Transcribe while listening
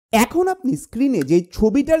এখন আপনি স্ক্রিনে যে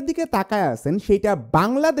ছবিটার দিকে তাকায় আছেন সেটা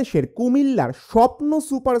বাংলাদেশের কুমিল্লার স্বপ্ন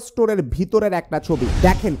সুপার স্টোরের ভিতরের একটা ছবি।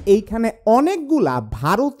 দেখেন এইখানে অনেকগুলা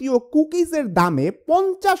ভারতীয় কুকিজের দামে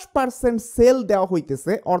 50% সেল দেওয়া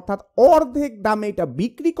হইতেছে, অর্থাৎ অর্ধেক দামে এটা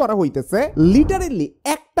বিক্রি করা হইতেছে। লিটারেলি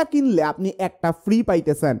একটা কিনলে আপনি একটা ফ্রি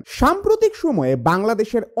পাইতেছেন। সাম্প্রতিক সময়ে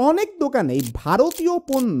বাংলাদেশের অনেক দোকানেই ভারতীয়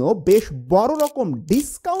পণ্য বেশ বড় রকম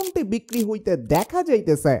ডিসকাউন্টে বিক্রি হইতে দেখা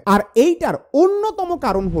যাইতেছে, আর এইটার অন্যতম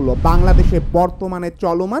কারণ হলো বাংলাদেশে বর্তমানে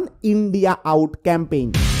চলমান India out campaign.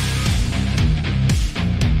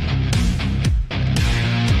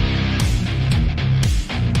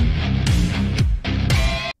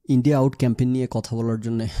 India out campaign নিয়ে কথা বলার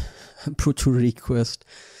জন্য প্রচুর রিকোয়েস্ট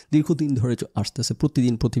দীর্ঘদিন ধরে আসতেছে।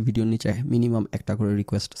 প্রতিদিন প্রতি ভিডিওর নিচে মিনিমাম একটা করে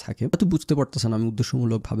রিকোয়েস্ট থাকে। হয়তো বুঝতে পারতেছেন আমি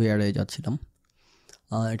উদ্দেশ্যমূলকভাবে এড়িয়ে যাচ্ছিলাম।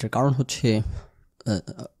 এটার কারণ হচ্ছে,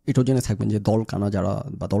 এটাও জেনে থাকবেন যে দল কানা যারা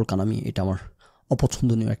বা দল কানামি, এটা আমার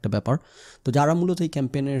অপছন্দনীয় একটা ব্যাপার। তো যারা মূলত এই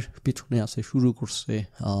ক্যাম্পেইনের পিছনে আছে, শুরু করছে,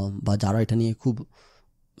 বা যারা এটা নিয়ে খুব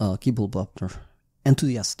কি বলবো আপনার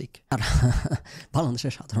এনথুজিয়াস্টিক, আর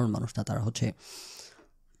বাংলাদেশের সাধারণ মানুষটা তারা হচ্ছে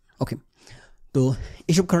ওকে। তো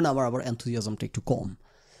এইসব কারণে আবার এনথুজিয়াজমটা একটু কম।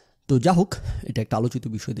 তো যা হোক, এটা একটা আলোচিত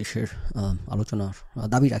বিষয়, দেশের আলোচনার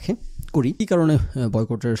দাবি রাখে করি। এই কারণে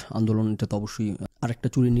বয়কটের আন্দোলন, এটা তো অবশ্যই আরেকটা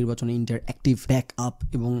চুরি নির্বাচনে ইন্ডিয়ার অ্যাক্টিভ ব্যাক আপ,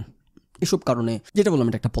 এবং এসব কারণে যেটা বললাম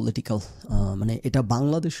এটা একটা পলিটিক্যাল, মানে এটা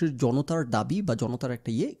বাংলাদেশের জনতার দাবি বা জনতার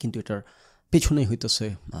একটা কিন্তু এটার পেছনেই হইতেছে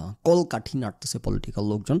কলকাঠি নাড়তেছে পলিটিক্যাল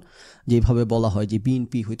লোকজন। যেভাবে বলা হয় যে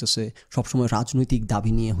বিএনপি হইতেছে সবসময় রাজনৈতিক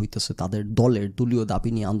দাবি নিয়ে হইতেছে, তাদের দলীয় দাবি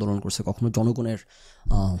নিয়ে আন্দোলন করছে, কখনো জনগণের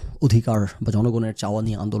অধিকার বা জনগণের চাওয়া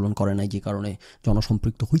নিয়ে আন্দোলন করে নাই, যে কারণে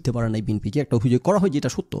জনসম্পৃক্ত হইতে পারে নাই বিএনপি। যে একটা অভিযোগ করা হয় যেটা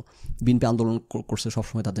সত্য, বিএনপি আন্দোলন করছে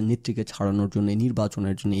সবসময় তাদের নেত্রীকে ছাড়ানোর জন্য,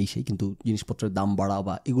 নির্বাচনের জন্য, সেই কিন্তু জিনিসপত্রের দাম বাড়া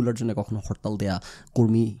বা এগুলোর জন্য কখনো হরতাল দেয়া,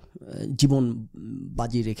 কর্মী জীবন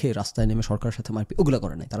বাজি রেখে রাস্তায় নেমে সরকারের সাথে মারপিট ওগুলো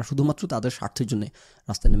করে নাই। তারা শুধুমাত্র তাদের স্বার্থের জন্য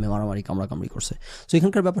রাস্তায় নেমে মারামারি কামড়াকামড়ি করছে। সো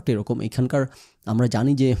এখানকার ব্যাপারটা এরকম। এখানকার আমরা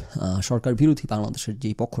জানি যে সরকার বিরোধী বাংলাদেশের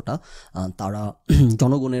যেই পক্ষটা, তারা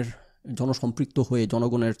জনসম্পৃক্ত হয়ে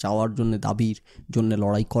জনগণের চাওয়ার জন্য, দাবির জন্য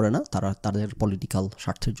লড়াই করে না। তারা তাদের পলিটিক্যাল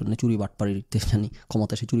স্বার্থের জন্য চুরি বাটপাড়ির দেশানি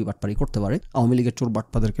ক্ষমতা সে চুরি বাটপাড়ি করতে পারে। আওয়ামী লীগের চোর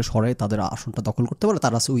বাটপাদেরকে সরায় তাদের আসনটা দখল করতে পারে,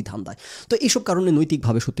 তারা আছে ওই ধান্দায়। তো এইসব কারণে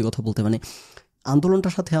নৈতিকভাবে সত্যি কথা বলতে মানে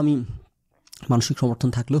আন্দোলনটার সাথে আমি মানসিক সমর্থন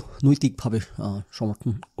থাকলেও নৈতিকভাবে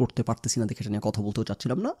সমর্থন করতে পারতেছি না, দেখে এটা নিয়ে কথা বলতেও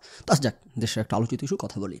চাচ্ছিলাম না। তা যাক, দেশের একটা আলোচিত ইস্যু,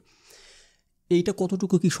 কথা বলি। এইটা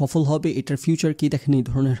কতটুকু কি সফল হবে, এটার ফিউচার কি, দেখেন এই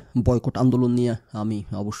ধরনের বয়কট আন্দোলন নিয়ে আমি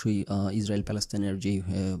অবশ্যই ইসরায়েল প্যালেস্তাইনের যে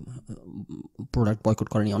প্রোডাক্ট বয়কট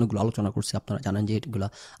করা নিয়ে অনেকগুলো আলোচনা করছি। আপনারা জানেন যে এগুলো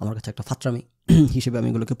আমার কাছে একটা ফাত্রামি হিসেবে আমি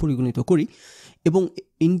এগুলোকে পরিগণিত করি। এবং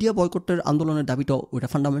ইন্ডিয়া বয়কটের আন্দোলনের দাবিটাও ওইটা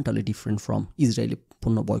ফান্ডামেন্টালি ডিফারেন্ট ফ্রম ইসরায়েলি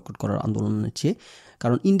পণ্য বয়কট করার আন্দোলনের চেয়ে।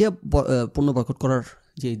 কারণ ইন্ডিয়া পণ্য বয়কট করার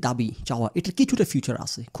যে দাবি চাওয়া, এটার কিছুটা ফিউচার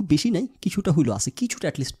আছে, খুব বেশি নাই, কিছুটা হইলেও আছে, কিছুটা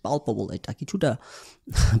অ্যাটলিস্ট পালপেবল, এটা কিছুটা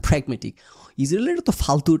প্র্যাগমেটিক। ইসরায়েলের তো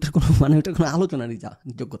ফালতু, এটার কোনো মানে ওটার কোনো আলোচনারই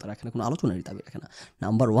যোগ্যতা রাখে না, কোনো আলোচনারই দাবি রাখে না।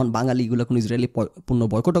 নাম্বার 1, বাঙালিগুলো কোনো ইসরায়েলি পণ্য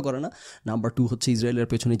বয়কটও করে না। নাম্বার 2 হচ্ছে ইসরায়েলের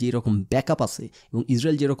পেছনে যে এরকম ব্যাকআপ আছে এবং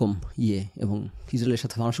ইসরায়েল যেরকম এবং ইসরায়েলের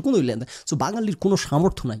সাথে মানুষের কোনো লেনদেন, সো বাঙালির কোনো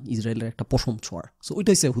সামর্থ্য নাই ইসরায়েলের একটা পশম ছোঁয়ার। সো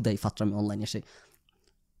ওইটাই সে হুদাই ফাত্রামি অনলাইনে এসে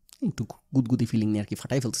একটু গুদগুদি ফিলিং নিয়ে আর কি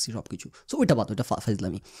ফাটাই ফেলতেছি সব কিছু। সো ওইটা বাদ, ওইটা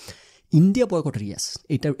ফাইজলামি। ইন্ডিয়া বয়কটের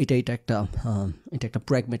এটা একটা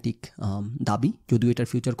প্র্যাগমেটিক দাবি, যদিও এটার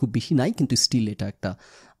ফিউচার খুব বেশি নাই, কিন্তু স্টিল এটা একটা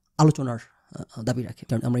আলোচনার দাবি রাখে।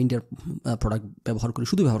 কারণ আমরা ইন্ডিয়ার প্রোডাক্ট ব্যবহার করি,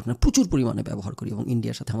 শুধু ব্যবহার করি, প্রচুর পরিমাণে ব্যবহার করি, এবং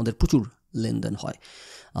ইন্ডিয়ার সাথে আমাদের প্রচুর লেনদেন হয়,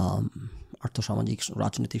 আর্থসামাজিক,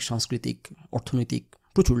 রাজনৈতিক, সাংস্কৃতিক, অর্থনৈতিক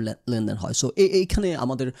প্রচুর লেনদেন হয়। সো এইখানে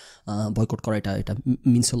আমাদের বয়কট করা এটা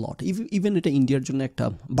মিনস এ লট। ইভেন এটা ইন্ডিয়ার জন্য একটা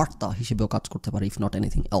বার্তা হিসেবেও কাজ করতে পারে, ইফ নট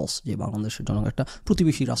এনিথিং এলস, যে বাংলাদেশের জন্য একটা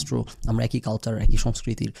প্রতিবেশী রাষ্ট্র, আমরা একই কালচার, একই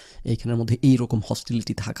সংস্কৃতির, এইখানের মধ্যে এইরকম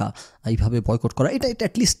হস্টিলিটি থাকা, এইভাবে বয়কট করা, এটা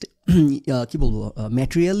অ্যাটলিস্ট কী বলবো,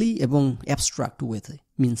 ম্যাটেরিয়ালি এবং অ্যাবস্ট্রাক্ট ওয়েতে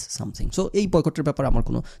মিনস সামথিং। সো এই বয়কটের ব্যাপারে আমার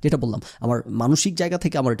কোনো, যেটা বললাম, আমার মানসিক জায়গা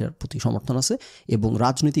থেকে আমার এটার প্রতি সমর্থন আছে, এবং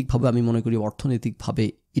রাজনৈতিকভাবে আমি মনে করি, অর্থনৈতিকভাবে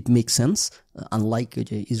ইট মেক সেন্স। আনলাইক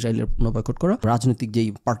যে ইসরায়েলের পণ্য বয়কট করা, রাজনৈতিক যেই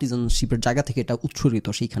পার্টিজানশিপের জায়গা থেকে এটা উৎসর্গিত,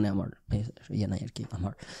 সেইখানে আমার নাই আর কি,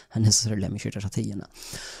 আমার নেসেসারিলি আমি সেটার সাথে না।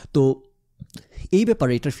 তো এই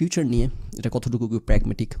ব্যাপারে এটার ফিউচার নিয়ে এটা কতটুকু কি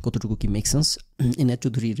প্র্যাগমেটিক, কতটুকু কি make sense, NH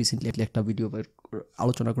Chowdhury recently একটা ভিডিও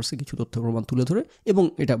আলোচনা করছে কিছু তথ্য প্রমাণ তুলে ধরে, এবং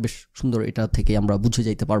এটা বেশ সুন্দর, এটা থেকে আমরা বুঝে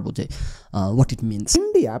যাইতে পারবো যে হোয়াট ইট মিনস।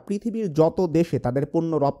 ইন্ডিয়া পৃথিবীর যত দেশে তাদের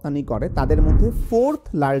পণ্য রপ্তানি করে তাদের মধ্যে 4th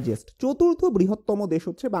লার্জেস্ট, চতুর্থ বৃহত্তম দেশ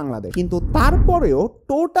হচ্ছে বাংলাদেশ, কিন্তু তারপরেও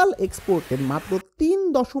টোটাল এক্সপোর্টের মাত্র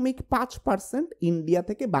 3.5% ইন্ডিয়া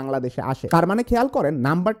থেকে বাংলাদেশে আসে। তার মানে খেয়াল করেন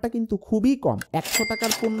নাম্বারটা কিন্তু খুবই কম। 100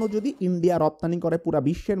 টাকার পণ্য যদি ইন্ডিয়া রপ্তানি করে পুরো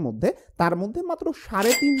বিশ্বের মধ্যে, তার মধ্যে মাত্র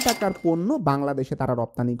 3.5 টাকার পণ্য বাংলাদেশে তারা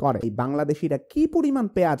রপ্তানি করে। এই বাংলাদেশিরা কি পরিমাণ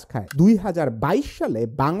পেঁয়াজ খায়? 2022 সালে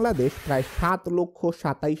বাংলাদেশ প্রায়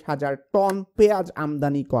 7,27,000 টন পেঁয়াজ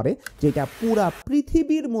আমদানি করে, যেটা পুরা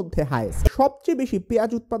পৃথিবীর মধ্যে হাইয়েস্ট। সবচেয়ে বেশি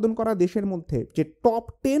পেঁয়াজ উৎপাদন করা দেশের মধ্যে যে টপ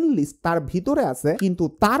 10 লিস্ট তার ভিতরে আছে, কিন্তু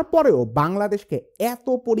তারপরেও বাংলাদেশকে এত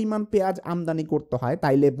পরিমাণ পেঁয়াজ আমদানি করতে হয়,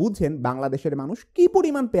 তাইলে বুঝেন বাংলাদেশের মানুষ কি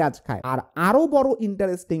পরিমাণ পেঁয়াজ খায়। আর আরো বড়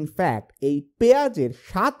ইন্টারেস্টিং ফ্যাক্ট, এই পেঁয়াজের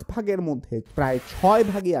 7 ভাগের মধ্যে প্রায় 6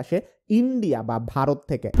 ভাগই আসে ইন্ডিয়া বা ভারত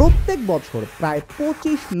থেকে। প্রত্যেক বছর প্রায়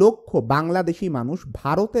 25 লক্ষ বাংলাদেশি মানুষ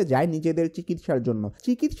ভারতে যায় নিজেদের চিকিৎসার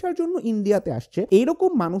জন্য ইন্ডিয়াতে আসছে।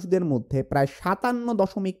 এইরকম মানুষদের মধ্যে প্রায়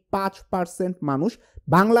 57.5% মানুষ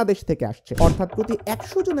বাংলাদেশ থেকে আসছে, অর্থাৎ প্রতি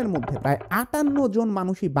 100 জনের মধ্যে প্রায় 58 জন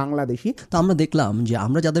মানুষই বাংলাদেশি। তো আমরা দেখলাম যে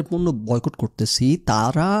আমরা যাদের পণ্য বয়কট করতেছি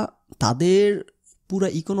তাদের পুরো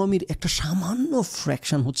ইকোনমির একটা সামান্য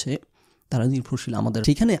ফ্র্যাকশন হচ্ছে তারা নির্ভরশীল আমাদের,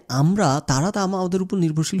 সেখানে তারা আমাদের উপর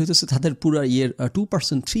নির্ভরশীল হইতেছে তাদের পুরো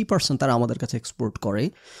 2%, 3% তারা আমাদের কাছে এক্সপোর্ট করে।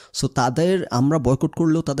 সো তাদের আমরা বয়কট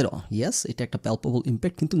করলেও তাদের ইয়েস এটা একটা প্যালপেবল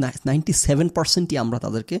ইম্প্যাক্ট, কিন্তু 97%ই আমরা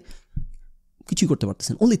তাদেরকে কিছুই করতে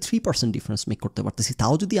পারতেছি, অনলি 3% ডিফারেন্স মেক করতে পারতেছি।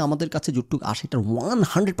 তাও যদি আমাদের কাছে যতটুকু আসে এটার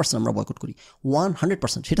 100% আমরা বয়কট করি,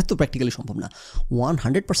 100%, সেটা তো প্র্যাকটিক্যালি সম্ভব না।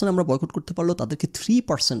 100% আমরা বয়কট করতে পারলেও তাদেরকে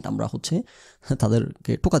 3% আমরা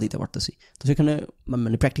তাদেরকে টোকা দিতে পারতেছি। তো সেখানে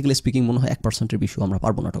মানে প্র্যাকটিক্যালি স্পিকিং মনে হয় 1%-এর বেশিও আমরা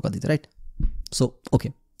পারবো না টোকা দিতে, right? So okay,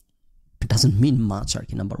 it doesn't mean much আর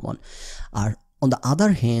কি, number 1। R on the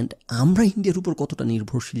other hand আমরা ইন্ডিয়ার উপর কতটা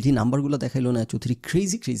নির্ভরশীল, যে নাম্বারগুলো দেখাইলো না চৌধুরী,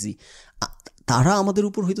 ক্রেজি। তারা আমাদের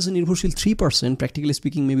উপর হইতেছে নির্ভরশীল 3%, প্র্যাকটিক্যালি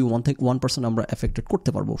স্পিকিং মেবি 1% আমরা এফেক্টেড করতে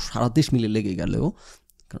পারবো সারা দেশ মিলে লেগে গেলেও,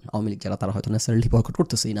 কারণ আওয়ামী লীগ যারা তারা হয়তো নেসারেলি বয়কট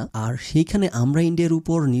করতেছেই না। আর সেইখানে আমরা ইন্ডিয়ার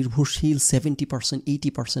উপর নির্ভরশীল 70%,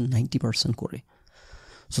 80%, 90% করে।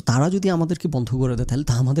 সো তারা যদি আমাদেরকে বন্ধ করে দেয় তাহলে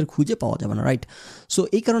তা আমাদের খুঁজে পাওয়া যাবে না, রাইট? সো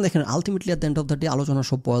এই কারণে দেখেন ultimately at the end of the day আলোচনা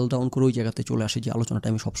সব বয়েল ডাউন করে ওই জায়গাতে চলে আসে, যে আলোচনাটা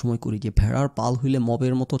আমি সবসময় করি যে ভেড়ার পাল হইলে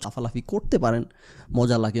মবের মতো চাফালাফি করতে পারেন,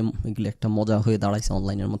 মজা লাগে, এগুলো একটা মজা হয়ে দাঁড়াইছে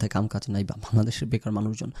অনলাইনের মধ্যে, কাম কাজ নাই বা বাংলাদেশের বেকার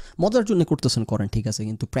মানুষজন মজার জন্য করতেছেন, করেন, ঠিক আছে,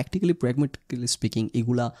 কিন্তু প্র্যাগমেটিক্যালি স্পিকিং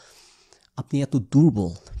এগুলা আপনি এত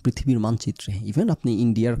দুর্বল পৃথিবীর মানচিত্রে, ইভেন আপনি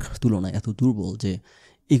ইন্ডিয়ার তুলনায় এত দুর্বল যে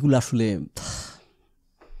এগুলো আসলে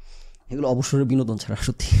এগুলো অবসরের বিনোদন ছাড়া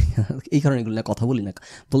সত্যি। এই কারণে এগুলো নিয়ে কথা বলি না,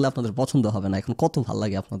 বললে আপনাদের পছন্দ হবে না। এখন কত ভালো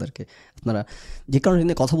লাগে আপনাদেরকে, আপনারা যে কারণে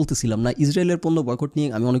নিয়ে কথা বলতেছিলাম না, ইসরায়েলের পণ্য বয়কট নিয়ে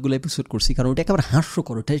আমি অনেকগুলো এপিসোড করছি, কারণ ওটা একেবারে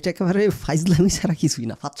হাস্যকর, এটা একেবারে ফাইজলামি ছাড়া কিছুই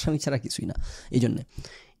না, ফাতসামি ছাড়া কিছুই না। এই জন্যে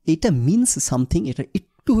এটা মিনস সামথিং, এটা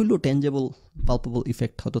একটু হইলেও ট্যাঞ্জেবল পালপেবল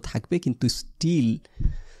ইফেক্ট হয়তো থাকবে, কিন্তু স্টিল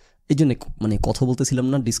এই জন্যে মানে কথা বলতেছিলাম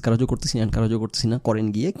না, ডিসকারেজও করতেছি না, এনকারেজও করতেছি না, করেন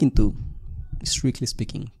গিয়ে, কিন্তু strictly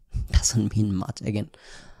speaking doesn't mean much. Again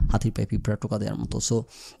হাতির পায়ে পিঁপড়া টোকা দেওয়ার মতো। সো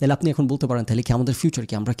তাহলে আপনি এখন বলতে পারেন তাহলে কি আমাদের ফিউচার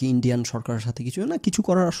কি, আমরা কি ইন্ডিয়ান সরকারের সাথে কিছু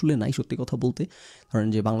করার আসলে নাই সত্যি কথা বলতে। ধরেন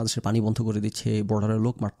যে বাংলাদেশের পানি বন্ধ করে দিচ্ছে, বর্ডারে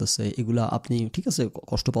লোক মারতেছে, এগুলা আপনি ঠিক আছে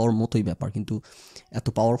কষ্ট পাওয়ার মতোই ব্যাপার, কিন্তু এত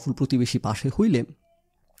পাওয়ারফুল প্রতিবেশী পাশে হইলে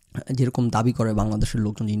যেরকম দাবি করে বাংলাদেশের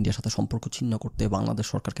লোকজন যে ইন্ডিয়ার সাথে সম্পর্ক ছিন্ন করতে বাংলাদেশ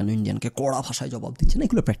সরকার কেন ইন্ডিয়ানকে কড়া ভাষায় জবাব দিচ্ছে না,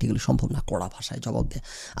 এগুলো প্র্যাকটিক্যালি সম্ভব না কড়া ভাষায় জবাব দেয়।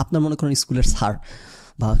 আপনার মনে করেন স্কুলের স্যার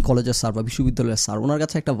বা কলেজের স্যার বা বিশ্ববিদ্যালয়ের স্যার, ওনার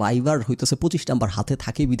কাছে একটা ভাইবার হইতেছে 25 নাম্বার হাতে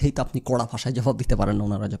থাকে বিধায়ী তো আপনি কড়া ভাষায় জবাব দিতে পারেন না,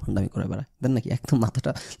 ওনারা যে ফান্ডামি করে বেড়ায় দেন নাকি, একদম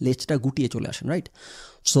মাথাটা লেজটা গুটিয়ে চলে আসেন, রাইট?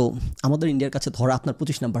 সো আমাদের ইন্ডিয়ার কাছে ধরা আপনার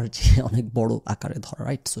 25 নাম্বার যে অনেক বড় আকারে ধরা,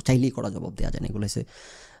 রাইট? সো চাইলেই কড়া জবাব দেওয়া যায় না। এগুলো এসে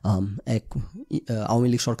এক আওয়ামী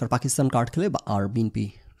লীগ সরকার পাকিস্তান কার্ড খেলে আর বিএনপি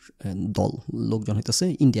দল লোকজন হইতেছে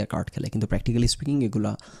ইন্ডিয়ার কার্ড খেলে, কিন্তু প্র্যাকটিক্যালি স্পিকিং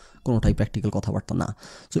এগুলা কোনোটাই প্র্যাকটিক্যাল কথাবার্তা না।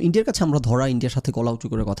 সো ইন্ডিয়ার কাছে আমরা ধরা, ইন্ডিয়ার সাথে গলা উঁচু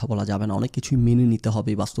করে কথা বলা যাবে না, অনেক কিছুই মেনে নিতে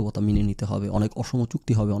হবে, বাস্তবতা মেনে নিতে হবে, অনেক অসম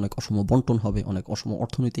চুক্তি হবে, অনেক অসম বন্টন হবে, অনেক অসম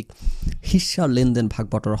অর্থনৈতিক হিস্সা লেনদেন ভাগ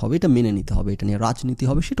বাটোয়ারা হবে, এটা মেনে নিতে হবে, এটা নিয়ে রাজনীতি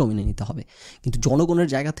হবে সেটাও মেনে নিতে হবে। কিন্তু জনগণের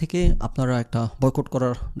জায়গা থেকে আপনারা একটা বয়কট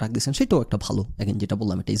করার ডাক দিয়েছেন, সেটাও একটা ভালো। এখন যেটা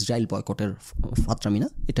বললাম এটা ইসরায়েল বয়কটের ফাতরামি না,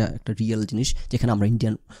 এটা একটা রিয়েল জিনিস যেখানে আমরা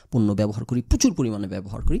ইন্ডিয়ান পণ্য ব্যবহার করি, প্রচুর পরিমাণে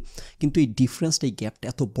ব্যবহার করি, কিন্তু এই ডিফারেন্সটা, এই গ্যাপটা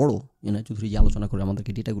এত বড়, চৌধুরী যে আলোচনা করে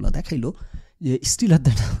আমাদেরকে ডেটাগুলো দেখাইলো যে still at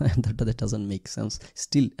that doesn't make sense,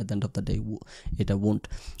 still at the end of the day এটা ওয়ন্ট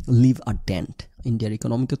লিভ আ ডেন্ট ইন্ডিয়ার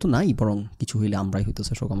ইকোনমিতে তো নাই, বরং কিছু হইলে আমরাই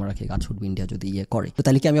হইতেছে শোকামা রাখে গাছ উঠবে ইন্ডিয়া যদি করে। তো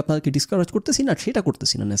তাহলে কি আমি আপনাদেরকে ডিসকারেজ করতেছি না, সেটা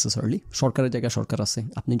করতেছি না নেসেসারিলি। সরকারের জায়গায় সরকার আছে,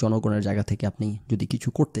 আপনি জনগণের জায়গা থেকে আপনি যদি কিছু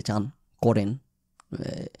করতে চান করেন,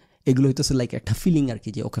 এগুলো হইতেছে লাইক একটা ফিলিং আর কি,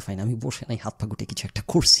 যে ওকে ফাইন আমি বসে নাই, হাত পা গুটে কিছু একটা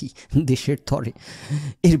করছি দেশের তরে,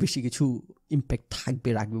 এর বেশি কিছু ইম্প্যাক্ট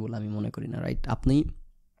রাখবে বলে আমি মনে করি না, রাইট? আপনি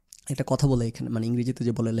একটা কথা বলে এখানে, মানে ইংরেজিতে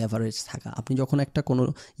যে বলে লেভারেজ থাকা, আপনি যখন একটা কোনো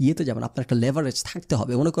ইয়েতে যাবেন আপনার একটা লেভারেজ থাকতে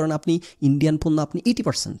হবে। মনে করেন আপনি ইন্ডিয়ান পণ্য আপনি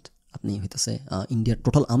 80% আপনি হইতেছে ইন্ডিয়ার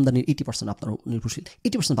টোটাল আমদানির 80% আপনার নির্ভরশীল,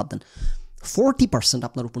 80% বাদ দেন, 40%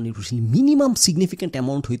 আপনার উপর নির্ভরশীল। মিনিমাম সিগনিফিক্যান্ট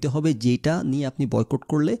অ্যামাউন্ট হইতে হবে যেটা নিয়ে আপনি বয়কট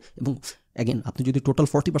করলে, এবং অ্যাগেন আপনি যদি টোটাল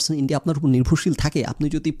 40% ইন্ডিয়া আপনার উপর নির্ভরশীল থাকে, আপনি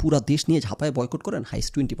যদি পুরো দেশ নিয়ে ঝাঁপায় বয়কট করেন,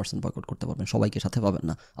 হাইস্ট 20% বয়কট করতে পারবেন। সবাইকে সাথে পাবেন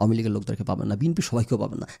না, আওয়ামী লীগের লোকদেরকে পাবেন না, বিএনপি সবাইকেও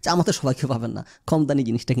পাবেন না, জামাতের সবাইকেও পাবেন না। কম দামি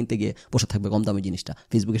জিনিসটা কিনতে গিয়ে বসে থাকবে কম দামি জিনিসটা,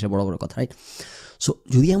 ফেসবুকে সে বড় বড় কথা, রাইট? সো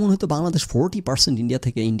যদি এমন হয়তো বাংলাদেশ 40% ইন্ডিয়া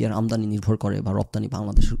থেকে ইন্ডিয়ার আমদানি নির্ভর করে বা রপ্তানি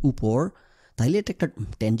বাংলাদেশের উপর, তাইলে এটা একটা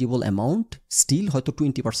ট্যাঞ্জিবল অ্যামাউন্ট। স্টিল হয়তো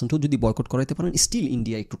 20%ও যদি বয়কট করাইতে পারেন, স্টিল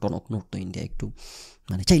ইন্ডিয়া একটু টনক নড়তো, ইন্ডিয়া একটু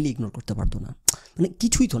মানে চাইলে ইগনোর করতে পারতো না, মানে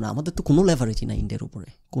কিছুই তো না, আমাদের তো কোনো লেভারেজই নাই ইন্ডিয়ার উপরে,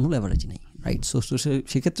 কোনো লেভারেজই নাই, রাইট? সো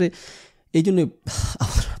সেক্ষেত্রে এই জন্য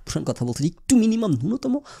আমার পুরান কথা বলতে একটু মিনিমাম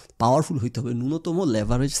ন্যূনতম পাওয়ারফুল হইতে হবে, ন্যূনতম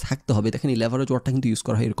লেভারেজ থাকতে হবে। দেখেন এই লেভারেজ ওয়ার্ডটা কিন্তু ইউজ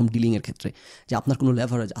করা হয় এরকম ডিলিংয়ের ক্ষেত্রে, যে আপনার কোনো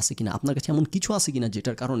লেভারেজ আছে কিনা, আপনার কাছে এমন কিছু আছে কিনা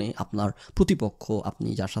যেটার কারণে আপনার প্রতিপক্ষ, আপনি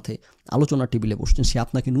যার সাথে আলোচনার টেবিলে বসছেন, সে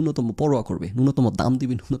আপনাকে ন্যূনতম পরোয়া করবে, ন্যূনতম দাম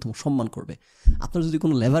দিবে, ন্যূনতম সম্মান করবে। আপনার যদি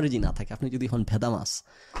কোনো লেভারেজই না থাকে, আপনি যদি হন ভেদামাস,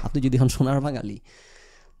 আপনি যদি হন সোনার বাঙালি,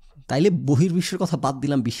 তাইলে বহির্বিশ্বের কথা বাদ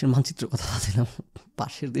দিলাম, বিশ্বের মানচিত্রের কথা বাদ দিলাম,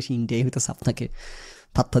 পাশের দেশ ইন্ডিয়াই হইতেছে আপনাকে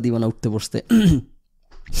পাত্তা দিবা না, উঠতে বসতে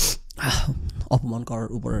অপমান করার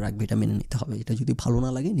উপরে রাখবে, এটা মেনে নিতে হবে। এটা যদি ভালো না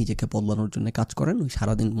লাগে নিজেকে বদলানোর জন্য কাজ করেন, ওই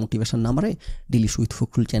সারাদিন মোটিভেশন না মারে ডেইলি উইথ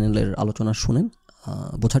ফখরুল চ্যানেলের আলোচনা শুনেন,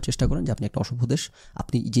 বোঝার চেষ্টা করেন যে আপনি একটা অসভ্য দেশ,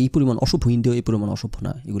 আপনি যেই পরিমাণ অসভ্য, ইন্ডিয়া এই পরিমাণ অসভ্য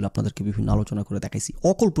না। এগুলো আপনাদেরকে বিভিন্ন আলোচনা করে দেখাইছি,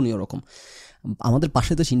 অকল্পনীয় রকম। আমাদের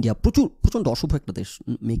পাশের দেশ ইন্ডিয়া প্রচণ্ড অসভ্য একটা দেশ,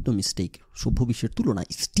 মেক নো মিস্টেক, সভ্য বিশ্বের তুলনায়।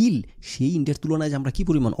 স্টিল সেই ইন্ডিয়ার তুলনায় যে আমরা কী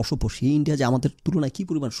পরিমাণ অসভ্য, সেই ইন্ডিয়া যে আমাদের তুলনায় কী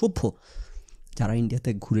পরিমাণ সভ্য, যারা ইন্ডিয়াতে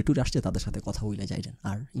ঘুরে টুরে আসছে তাদের সাথে কথা বলে যাইলেন,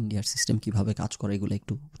 আর ইন্ডিয়ার সিস্টেম কীভাবে কাজ করে এগুলো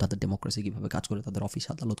একটু, তাদের ডেমোক্রেসি কীভাবে কাজ করে, তাদের অফিস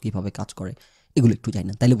আদালত কীভাবে কাজ করে, এগুলো একটু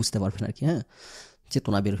জানেন, তাইলে বুঝতে পারবেন আর কি। হ্যাঁ,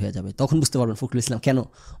 চেতনা বের হয়ে যাবে, তখন বুঝতে পারবেন ফখরুল ইসলাম কেন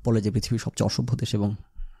বলে যে পৃথিবীর সবচেয়ে অসভ্য দেশ, এবং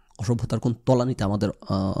অসভ্যতার কোন তলানিতে আমাদের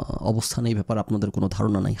অবস্থান, এই ব্যাপারে আপনাদের কোনো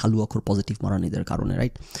ধারণা নাই, হালুয়াখোর পজিটিভ মারানিদের কারণে,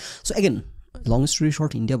 right? So again long story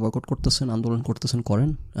short, India boycott করতেছেন, আন্দোলন করতেছেন, করেন।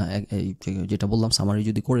 যেটা বললাম সামারি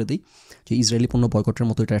যদি করে দিই, যে ইসরায়েলি পণ্য বয়কটের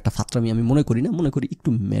মতো এটা একটা ফাত্রামি আমি মনে করি না, মনে করি একটু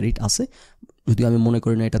মেরিট আছে, যদিও আমি মনে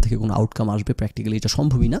করি না এটা থেকে কোনো আউটকাম আসবে, প্র্যাকটিক্যালি এটা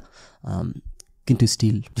সম্ভবই না। কিন্তু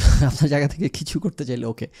স্টিল আপনার জায়গা থেকে কিছু করতে চাইলে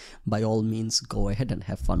ওকে, by all means go ahead and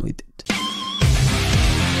have fun with it.